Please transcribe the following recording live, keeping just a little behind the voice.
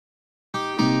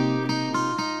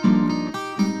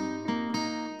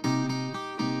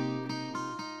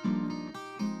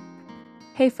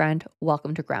Hey friend,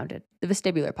 welcome to Grounded, the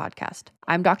vestibular podcast.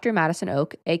 I'm Dr. Madison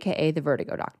Oak, aka the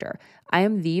Vertigo Doctor. I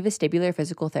am the vestibular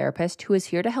physical therapist who is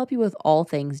here to help you with all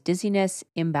things dizziness,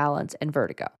 imbalance, and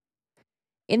vertigo.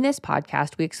 In this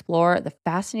podcast, we explore the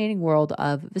fascinating world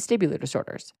of vestibular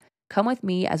disorders. Come with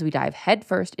me as we dive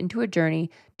headfirst into a journey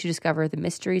to discover the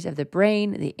mysteries of the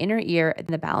brain, the inner ear, and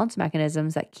the balance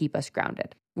mechanisms that keep us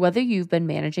grounded. Whether you've been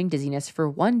managing dizziness for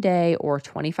one day or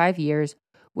 25 years,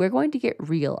 we're going to get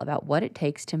real about what it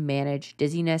takes to manage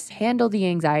dizziness, handle the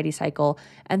anxiety cycle,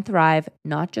 and thrive,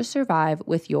 not just survive,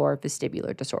 with your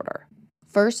vestibular disorder.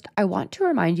 First, I want to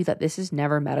remind you that this is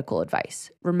never medical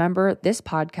advice. Remember, this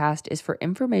podcast is for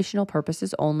informational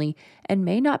purposes only and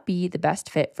may not be the best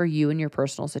fit for you and your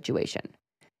personal situation.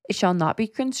 It shall not be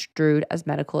construed as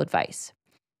medical advice.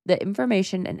 The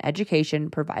information and education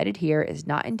provided here is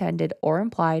not intended or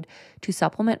implied to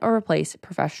supplement or replace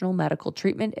professional medical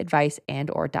treatment, advice,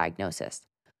 and/or diagnosis.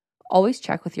 Always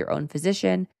check with your own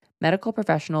physician, medical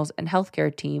professionals, and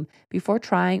healthcare team before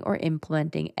trying or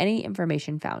implementing any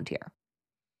information found here.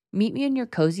 Meet me in your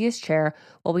coziest chair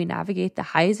while we navigate the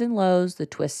highs and lows, the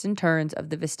twists and turns of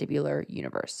the vestibular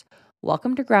universe.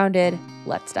 Welcome to Grounded.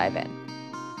 Let's dive in.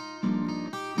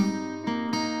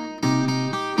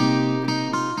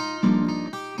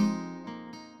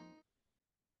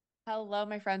 Hello,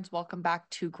 my friends. Welcome back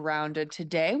to Grounded.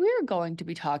 Today, we are going to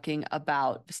be talking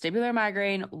about vestibular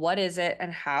migraine. What is it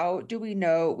and how do we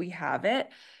know we have it?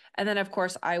 And then, of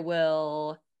course, I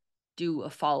will do a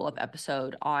follow-up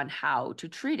episode on how to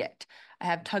treat it. I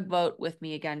have Tugboat with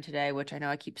me again today, which I know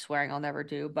I keep swearing I'll never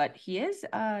do, but he is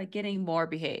getting more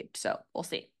behaved, so we'll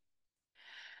see.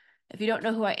 If you don't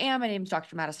know who I am, my name is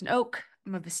Dr. Madison Oak.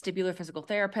 I'm a vestibular physical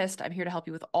therapist. I'm here to help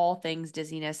you with all things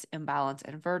dizziness, imbalance,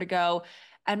 and vertigo.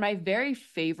 And my very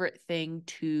favorite thing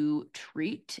to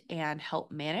treat and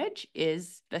help manage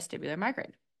is vestibular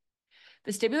migraine.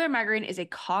 Vestibular migraine is a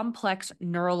complex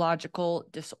neurological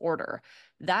disorder.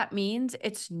 That means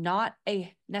it's not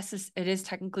it is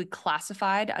technically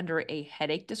classified under a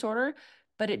headache disorder,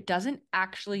 but it doesn't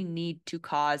actually need to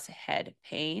cause head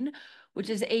pain, which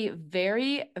is a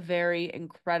very, very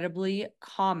incredibly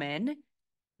common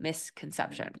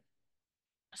misconception.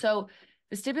 So,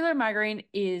 vestibular migraine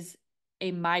is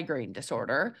a migraine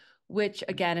disorder, which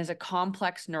again is a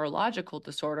complex neurological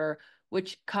disorder,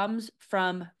 which comes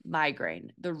from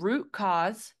migraine. The root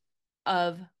cause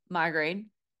of migraine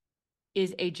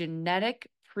is a genetic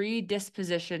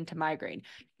predisposition to migraine.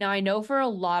 Now, I know for a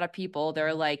lot of people,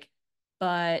 they're like,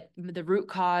 but the root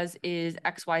cause is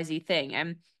XYZ thing.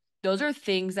 And those are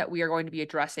things that we are going to be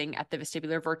addressing at the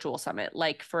Vestibular Virtual Summit.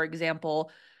 Like, for example,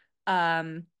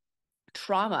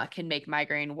 trauma can make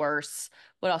migraine worse.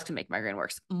 What else can make migraine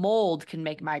worse? Mold can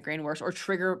make migraine worse or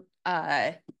trigger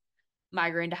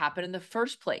migraine to happen in the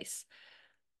first place.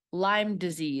 Lyme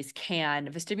disease can,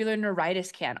 vestibular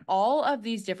neuritis can. All of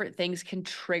these different things can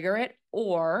trigger it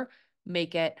or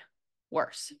make it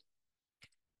worse.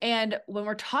 And when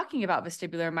we're talking about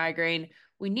vestibular migraine,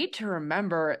 we need to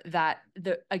remember that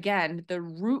the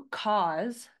root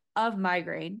cause of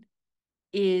migraine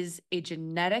is a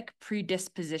genetic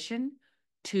predisposition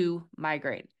to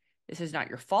migraine. This is not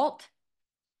your fault.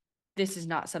 This is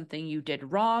not something you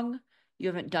did wrong. You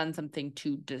haven't done something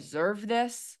to deserve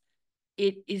this.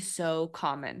 It is so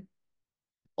common.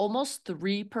 Almost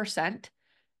 3%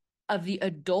 of the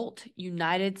adult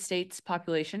United States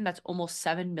population, that's almost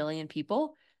 7 million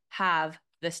people, have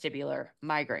vestibular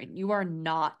migraine. You are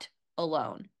not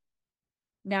alone.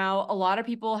 Now, a lot of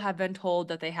people have been told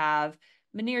that they have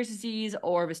Meniere's disease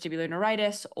or vestibular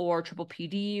neuritis or triple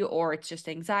PD or it's just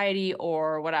anxiety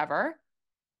or whatever.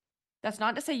 That's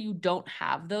not to say you don't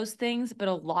have those things, but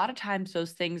a lot of times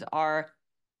those things are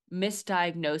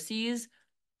misdiagnoses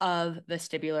of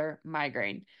vestibular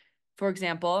migraine. For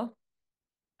example,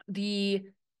 the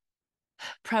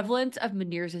prevalence of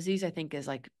Meniere's disease, I think, is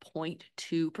like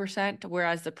 0.2%,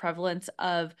 whereas the prevalence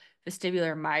of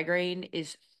vestibular migraine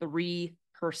is 3%.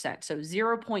 So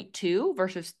 0.2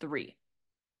 versus 3.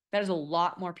 That is a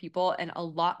lot more people and a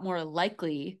lot more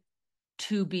likely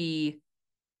to be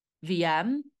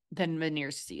VM than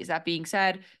Meniere's disease. That being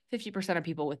said, 50% of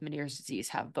people with Meniere's disease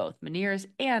have both Meniere's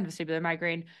and vestibular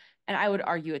migraine, and I would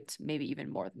argue it's maybe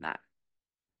even more than that.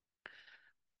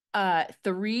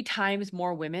 3 times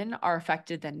more women are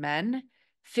affected than men.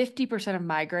 50% of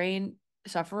migraine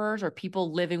sufferers or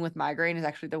people living with migraine is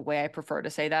actually the way I prefer to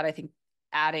say that. I think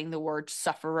adding the word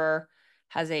sufferer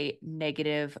has a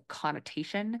negative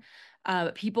connotation.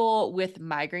 People with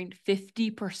migraine,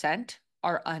 50%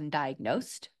 are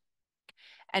undiagnosed.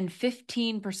 And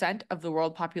 15% of the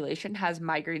world population has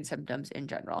migraine symptoms in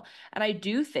general. And I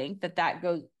do think that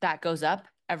goes up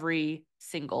every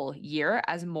single year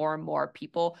as more and more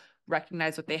people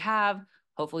recognize what they have.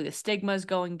 Hopefully, the stigma is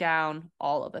going down,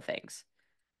 all of the things.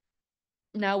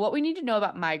 Now, what we need to know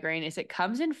about migraine is it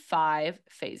comes in 5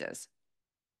 phases.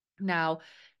 Now,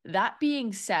 that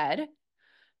being said,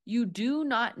 you do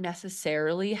not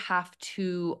necessarily have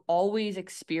to always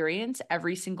experience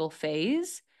every single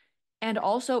phase. And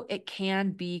also, it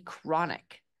can be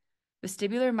chronic.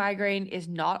 Vestibular migraine is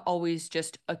not always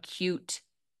just acute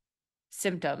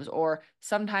symptoms, or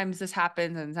sometimes this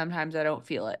happens and sometimes I don't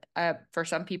feel it. For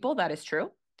some people, that is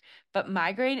true. But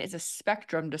migraine is a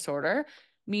spectrum disorder,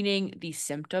 meaning the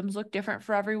symptoms look different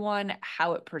for everyone,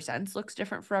 how it presents looks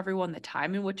different for everyone, the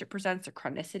time in which it presents, the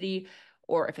chronicity,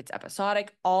 or if it's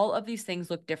episodic. All of these things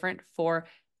look different for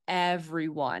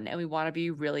everyone, and we want to be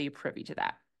really privy to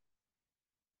that.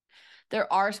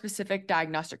 There are specific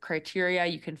diagnostic criteria.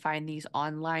 You can find these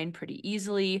online pretty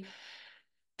easily.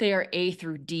 They are A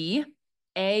through D.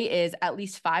 A is at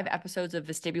least 5 episodes of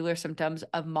vestibular symptoms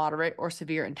of moderate or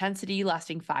severe intensity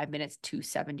lasting 5 minutes to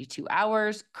 72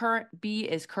 hours. B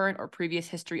is current or previous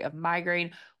history of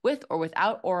migraine with or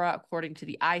without aura according to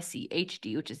the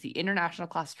ICHD, which is the International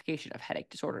Classification of Headache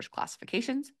Disorders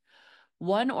classifications.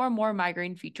 1 or more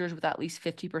migraine features with at least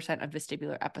 50% of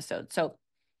vestibular episodes. So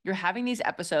you're having these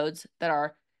episodes that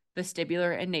are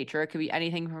vestibular in nature. It could be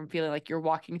anything from feeling like you're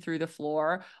walking through the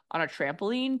floor on a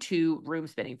trampoline to room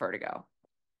spinning vertigo.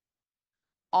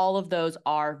 All of those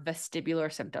are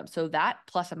vestibular symptoms. So that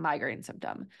plus a migraine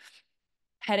symptom.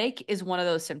 Headache is one of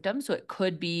those symptoms. So it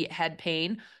could be head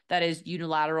pain that is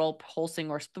unilateral, pulsing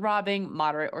or throbbing,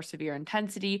 moderate or severe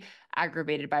intensity,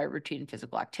 aggravated by routine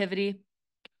physical activity,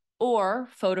 or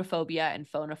photophobia and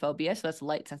phonophobia. So that's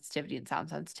light sensitivity and sound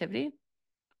sensitivity,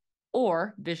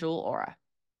 or visual aura.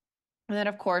 And then,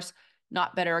 of course,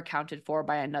 not better accounted for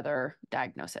by another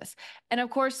diagnosis. And of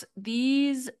course,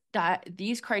 these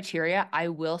criteria, I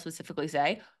will specifically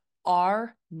say,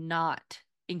 are not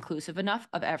inclusive enough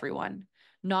of everyone.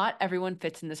 Not everyone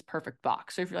fits in this perfect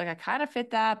box. So if you're like, I kind of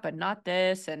fit that, but not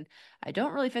this, and I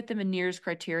don't really fit the Meniere's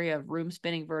criteria of room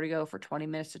spinning vertigo for 20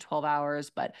 minutes to 12 hours,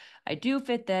 but I do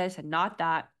fit this and not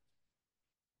that,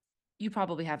 you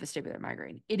probably have vestibular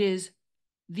migraine. It is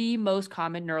the most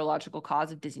common neurological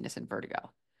cause of dizziness and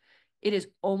vertigo. It is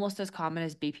almost as common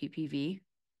as BPPV.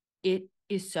 It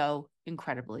is so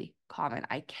incredibly common.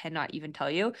 I cannot even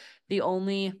tell you. The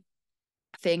only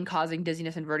thing causing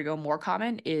dizziness and vertigo more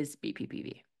common is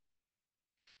BPPV.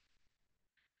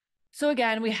 So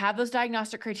again, we have those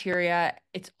diagnostic criteria.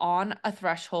 It's on a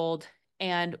threshold,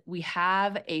 and we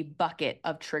have a bucket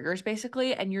of triggers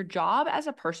basically. And your job as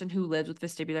a person who lives with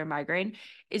vestibular migraine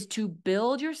is to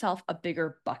build yourself a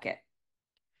bigger bucket.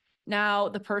 Now,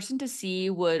 the person to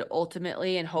see would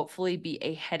ultimately and hopefully be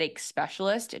a headache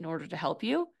specialist in order to help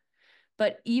you.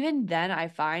 But even then, I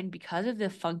find because of the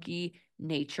funky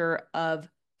nature of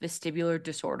vestibular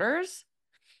disorders,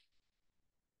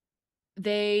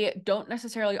 they don't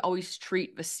necessarily always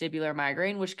treat vestibular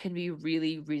migraine, which can be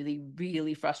really, really,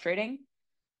 really frustrating.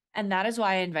 And that is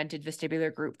why I invented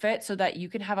Vestibular Group Fit, so that you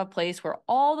can have a place where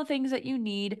all the things that you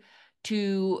need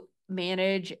to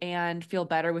manage and feel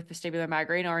better with vestibular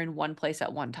migraine are in one place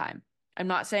at one time. I'm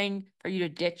not saying for you to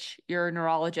ditch your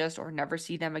neurologist or never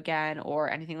see them again or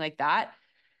anything like that.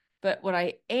 But what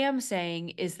I am saying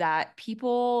is that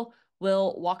people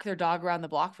will walk their dog around the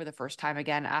block for the first time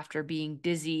again after being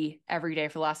dizzy every day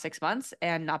for the last 6 months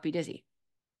and not be dizzy.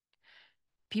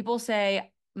 People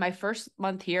say, my first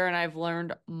month here and I've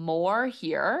learned more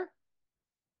here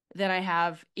than I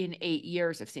have in 8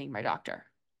 years of seeing my doctor.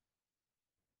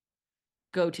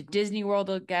 Go to Disney World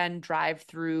again, drive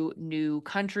through new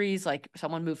countries. Like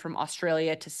someone moved from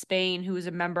Australia to Spain who was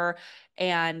a member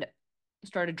and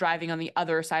started driving on the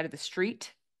other side of the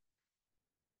street.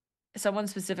 Someone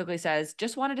specifically says,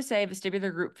 just wanted to say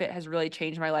Vestibular Group Fit has really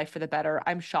changed my life for the better.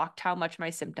 I'm shocked how much my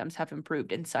symptoms have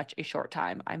improved in such a short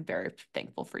time. I'm very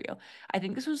thankful for you. I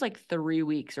think this was like 3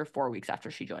 weeks or 4 weeks after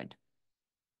she joined.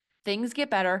 Things get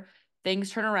better,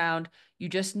 things turn around. You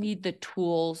just need the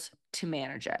tools to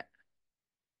manage it.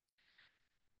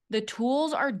 The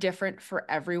tools are different for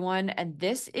everyone, and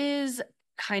this is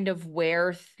kind of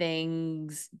where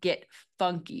things get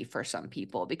funky for some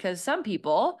people, because some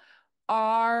people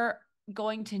are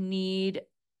going to need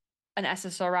an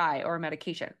SSRI or a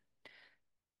medication.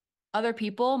 Other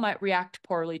people might react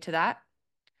poorly to that.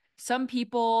 Some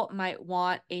people might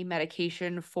want a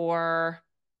medication for,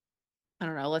 I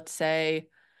don't know, let's say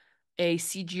a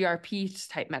CGRP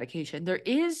type medication. There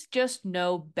is just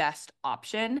no best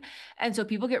option. And so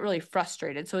people get really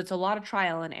frustrated. So it's a lot of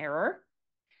trial and error.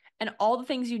 And all the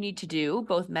things you need to do,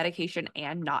 both medication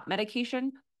and not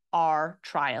medication, are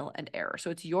trial and error. So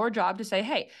it's your job to say,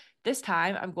 hey, this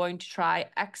time I'm going to try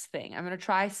X thing. I'm going to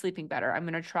try sleeping better. I'm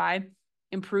going to try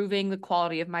improving the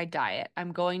quality of my diet.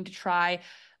 I'm going to try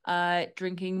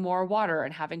drinking more water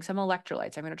and having some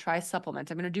electrolytes. I'm going to try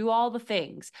supplements. I'm going to do all the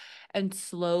things. And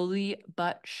slowly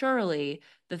but surely,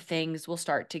 the things will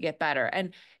start to get better.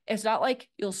 And it's not like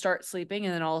you'll start sleeping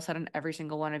and then all of a sudden every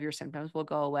single one of your symptoms will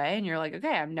go away and you're like, okay,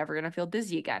 I'm never going to feel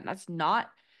dizzy again. That's not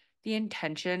the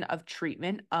intention of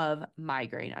treatment of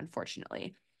migraine,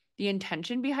 unfortunately. The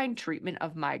intention behind treatment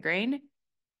of migraine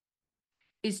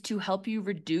is to help you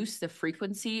reduce the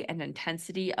frequency and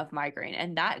intensity of migraine.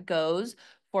 And that goes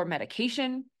for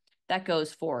medication, that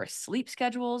goes for sleep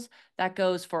schedules, that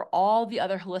goes for all the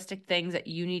other holistic things that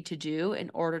you need to do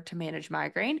in order to manage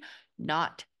migraine,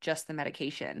 not just the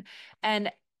medication.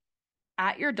 And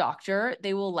at your doctor,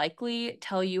 they will likely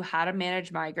tell you how to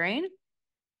manage migraine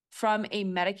from a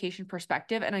medication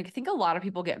perspective. And I think a lot of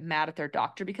people get mad at their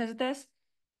doctor because of this,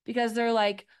 because they're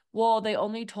like, well, they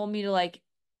only told me to like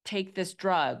take this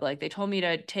drug. Like they told me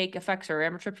to take Effexor or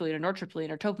amitriptyline or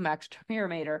nortriptyline or Topamax or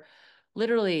Topiramate or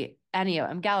literally any of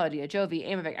them, Emgality, Ajovy,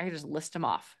 Aimovig. I could just list them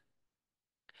off.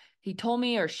 He told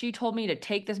me or she told me to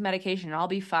take this medication and I'll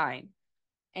be fine.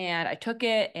 And I took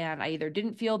it and I either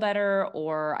didn't feel better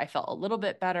or I felt a little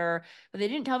bit better, but they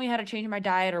didn't tell me how to change my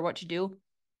diet or what to do.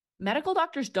 Medical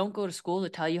doctors don't go to school to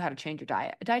tell you how to change your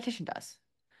diet. A dietitian does.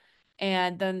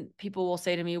 And then people will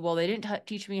say to me, well, they didn't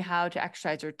teach me how to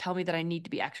exercise or tell me that I need to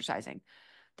be exercising.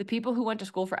 The people who went to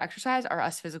school for exercise are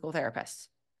us physical therapists.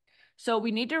 So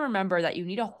we need to remember that you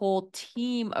need a whole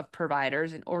team of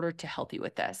providers in order to help you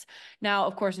with this. Now,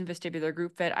 of course, in Vestibular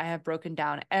Group Fit, I have broken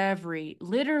down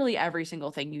literally every single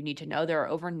thing you need to know. There are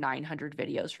over 900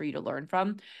 videos for you to learn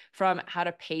from how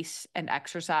to pace and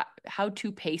exercise, how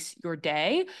to pace your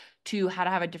day, to how to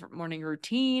have a different morning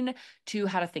routine, to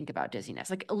how to think about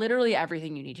dizziness. Like literally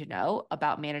everything you need to know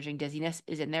about managing dizziness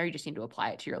is in there. You just need to apply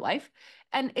it to your life.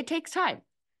 And it takes time.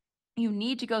 You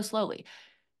need to go slowly.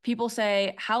 People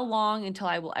say, how long until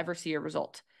I will ever see a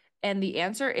result? And the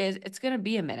answer is it's going to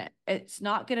be a minute. It's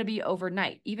not going to be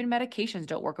overnight. Even medications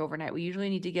don't work overnight. We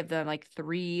usually need to give them like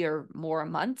 3 or more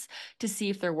months to see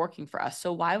if they're working for us.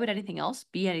 So why would anything else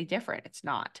be any different? It's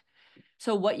not.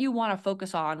 So what you want to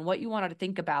focus on, what you want to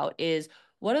think about is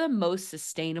what are the most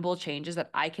sustainable changes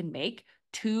that I can make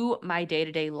to my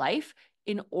day-to-day life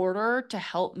in order to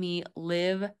help me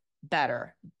live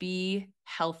better, be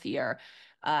healthier,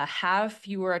 have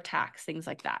fewer attacks, things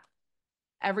like that.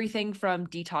 Everything from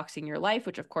detoxing your life,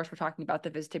 which of course we're talking about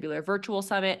the Vestibular Virtual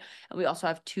Summit, and we also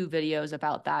have 2 videos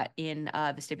about that in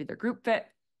Vestibular Group Fit,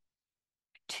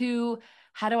 to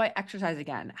how do I exercise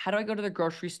again? How do I go to the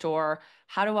grocery store?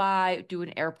 How do I do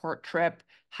an airport trip?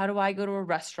 How do I go to a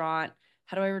restaurant?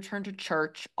 How do I return to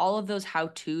church? All of those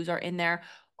how-tos are in there.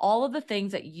 All of the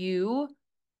things that you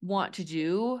want to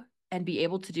do and be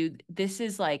able to do. This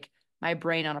is like my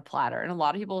brain on a platter. And a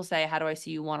lot of people say, how do I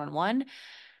see you one-on-one?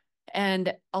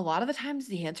 And a lot of the times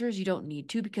the answer is you don't need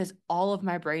to, because all of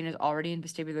my brain is already in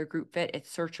Vestibular Group Fit.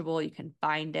 It's searchable. You can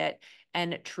find it.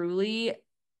 And truly,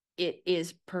 it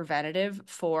is preventative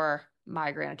for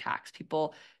migraine attacks.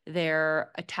 People,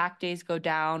 their attack days go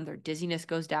down, their dizziness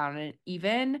goes down, and it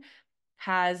even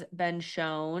has been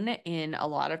shown in a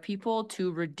lot of people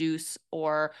to reduce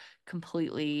or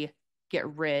completely get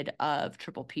rid of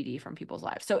triple PD from people's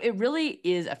lives. So it really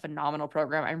is a phenomenal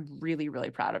program. I'm really, really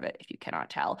proud of it. If you cannot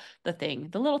tell, the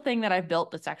little thing that I've built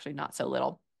that's actually not so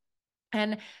little.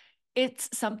 And it's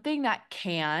something that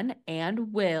can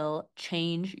and will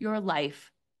change your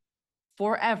life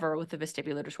forever with the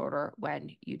vestibular disorder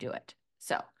when you do it.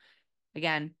 So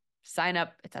again, sign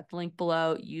up. It's at the link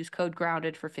below. Use code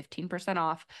GROUNDED for 15%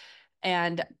 off.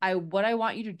 And what I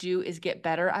want you to do is get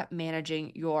better at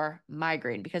managing your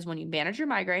migraine, because when you manage your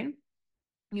migraine,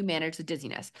 you manage the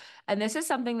dizziness. And this is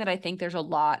something that I think there's a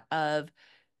lot of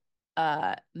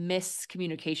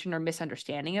miscommunication or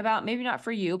misunderstanding about. Maybe not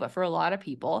for you, but for a lot of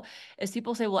people, is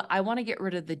people say, well, I want to get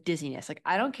rid of the dizziness. Like,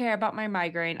 I don't care about my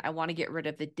migraine. I want to get rid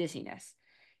of the dizziness.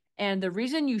 And the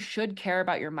reason you should care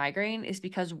about your migraine is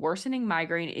because worsening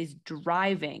migraine is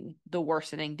driving the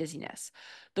worsening dizziness.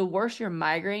 The worse your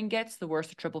migraine gets, the worse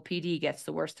the triple PD gets,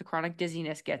 the worse the chronic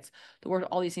dizziness gets, the worse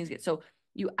all these things get. So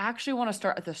you actually want to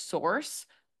start at the source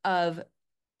of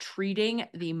treating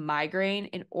the migraine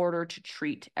in order to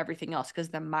treat everything else, because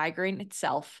the migraine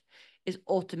itself is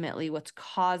ultimately what's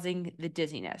causing the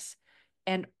dizziness.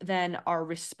 And then our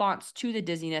response to the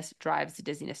dizziness drives the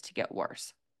dizziness to get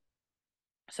worse.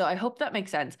 So I hope that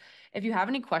makes sense. If you have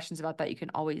any questions about that, you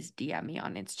can always DM me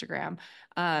on Instagram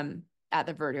at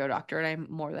the Vertigo Doctor, and I'm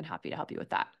more than happy to help you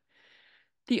with that.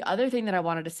 The other thing that I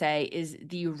wanted to say is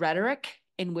the rhetoric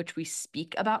in which we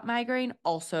speak about migraine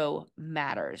also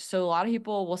matters. So a lot of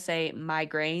people will say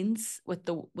migraines with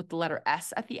the letter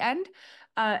S at the end,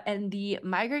 and the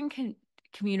migraine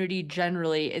community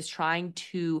generally is trying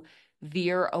to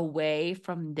veer away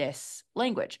from this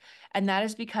language, and that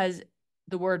is because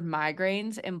the word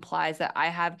migraines implies that I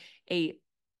have a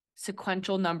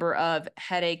sequential number of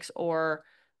headaches or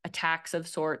attacks of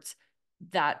sorts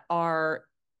that are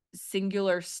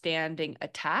singular standing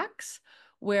attacks,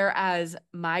 whereas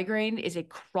migraine is a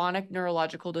chronic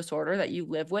neurological disorder that you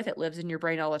live with. It lives in your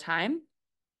brain all the time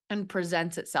and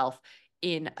presents itself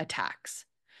in attacks.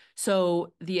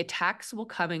 So the attacks will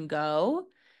come and go,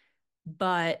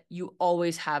 but you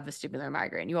always have vestibular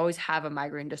migraine. You always have a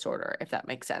migraine disorder, if that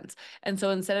makes sense. And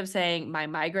so instead of saying my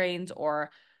migraines or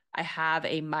I have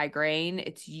a migraine,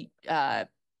 it's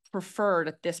preferred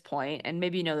at this point, and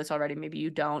maybe you know this already, maybe you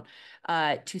don't,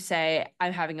 to say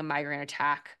I'm having a migraine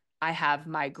attack. I have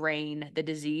migraine, the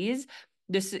disease.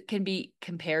 This can be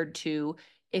compared to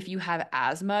if you have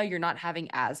asthma, you're not having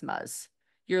asthmas.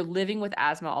 You're living with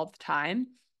asthma all the time.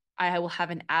 I will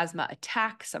have an asthma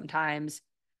attack sometimes,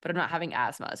 but I'm not having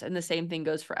asthmas. And the same thing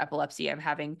goes for epilepsy. I'm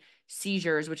having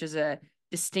seizures, which is a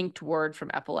distinct word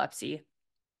from epilepsy.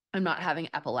 I'm not having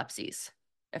epilepsies,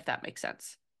 if that makes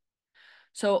sense.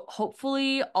 So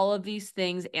hopefully all of these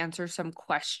things answer some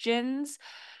questions.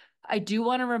 I do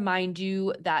want to remind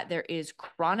you that there is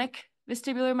chronic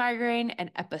vestibular migraine and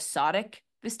episodic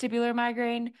vestibular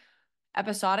migraine.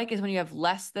 Episodic is when you have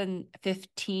less than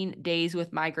 15 days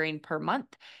with migraine per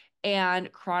month, and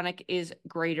chronic is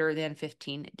greater than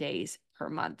 15 days per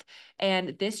month.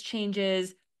 And this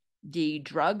changes the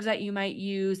drugs that you might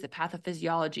use, the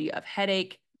pathophysiology of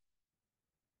headache,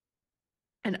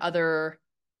 and other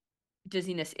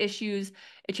dizziness issues.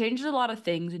 It changes a lot of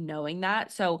things knowing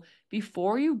that. So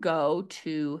before you go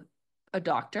to a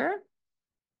doctor,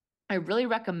 I really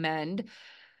recommend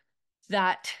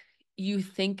that you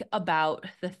think about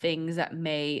the things that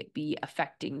may be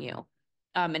affecting you,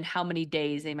 and how many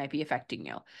days they might be affecting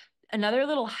you. Another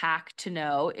little hack to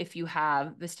know if you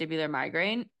have vestibular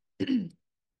migraine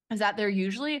is that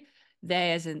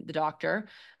they, as in the doctor,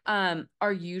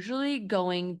 are usually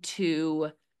going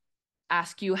to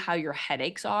ask you how your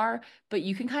headaches are, but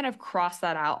you can kind of cross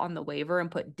that out on the waiver and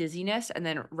put dizziness and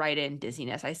then write in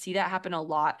dizziness. I see that happen a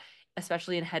lot,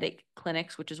 especially in headache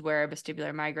clinics, which is where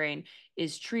vestibular migraine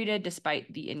is treated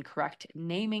despite the incorrect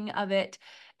naming of it.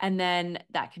 And then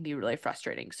that can be really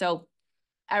frustrating. So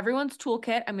everyone's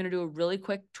toolkit, I'm going to do a really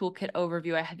quick toolkit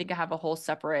overview. I think I have a whole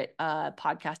separate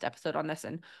podcast episode on this,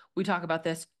 and we talk about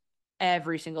this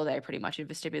every single day pretty much in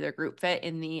vestibular group fit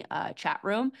in the chat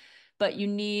room. But you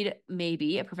need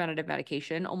maybe a preventative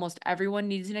medication. Almost everyone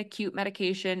needs an acute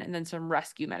medication and then some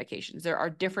rescue medications. There are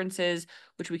differences,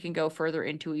 which we can go further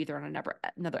into either on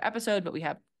another episode, but we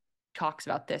have talks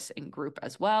about this in group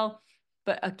as well.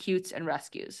 But acutes and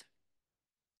rescues.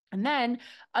 And then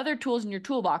other tools in your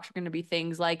toolbox are going to be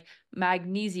things like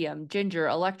magnesium, ginger,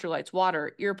 electrolytes,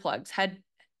 water, earplugs,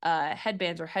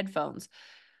 headbands or headphones,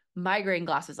 migraine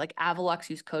glasses like Avalux.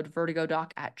 Use code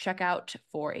VertigoDoc at checkout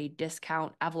for a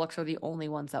discount. Avalux are the only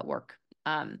ones that work,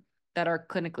 that are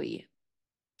clinically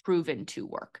proven to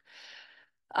work.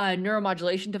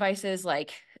 Neuromodulation devices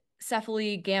like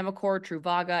Cephally, Gammacore,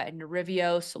 Truvaga, and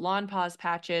Nerivio, Salon Pause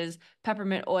patches,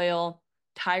 peppermint oil,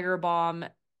 Tiger Balm,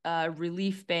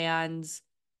 relief bands,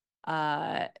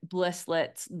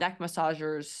 blisslets, neck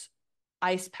massagers,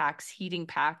 ice packs, heating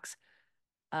packs,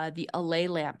 the Allay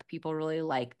lamp people really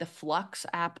like, the Flux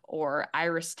app or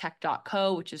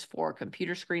iristech.co, which is for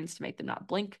computer screens to make them not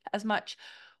blink as much,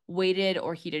 weighted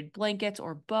or heated blankets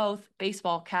or both,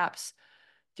 baseball caps.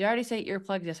 Did I already say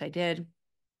earplugs? Yes, I did.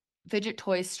 Fidget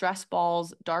toys, stress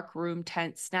balls, dark room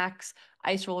tent, snacks,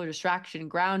 ice roller distraction,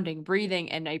 grounding,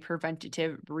 breathing, and a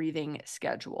preventative breathing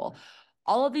schedule.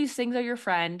 All of these things are your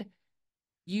friend.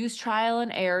 Use trial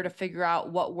and error to figure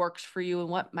out what works for you and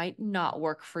what might not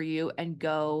work for you and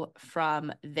go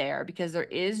from there, because there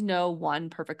is no one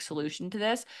perfect solution to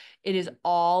this. It is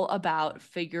all about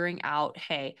figuring out,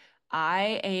 hey,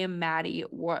 I am Maddie,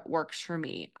 what works for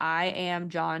me? I am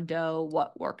John Doe,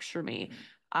 what works for me?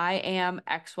 I am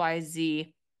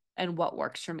XYZ and what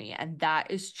works for me. And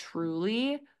that is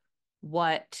truly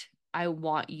what I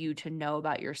want you to know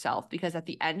about yourself, because at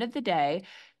the end of the day,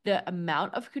 the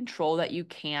amount of control that you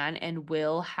can and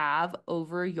will have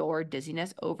over your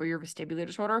dizziness, over your vestibular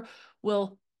disorder,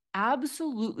 will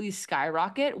absolutely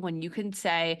skyrocket when you can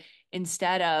say,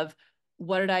 instead of,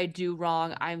 what did I do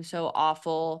wrong? I'm so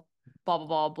awful, blah, blah,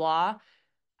 blah, blah.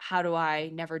 how do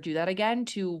I never do that again,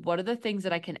 to what are the things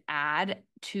that I can add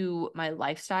to my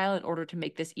lifestyle in order to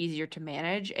make this easier to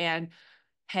manage. And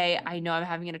hey, I know I'm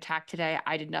having an attack today.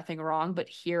 I did nothing wrong, but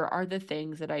here are the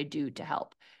things that I do to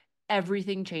help.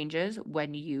 Everything changes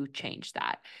when you change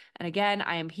that. And again,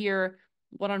 I am here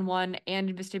one-on-one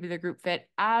and in vestibular group fit,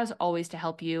 as always, to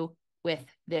help you with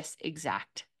this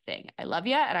exact thing. I love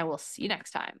you, and I will see you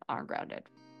next time on Grounded.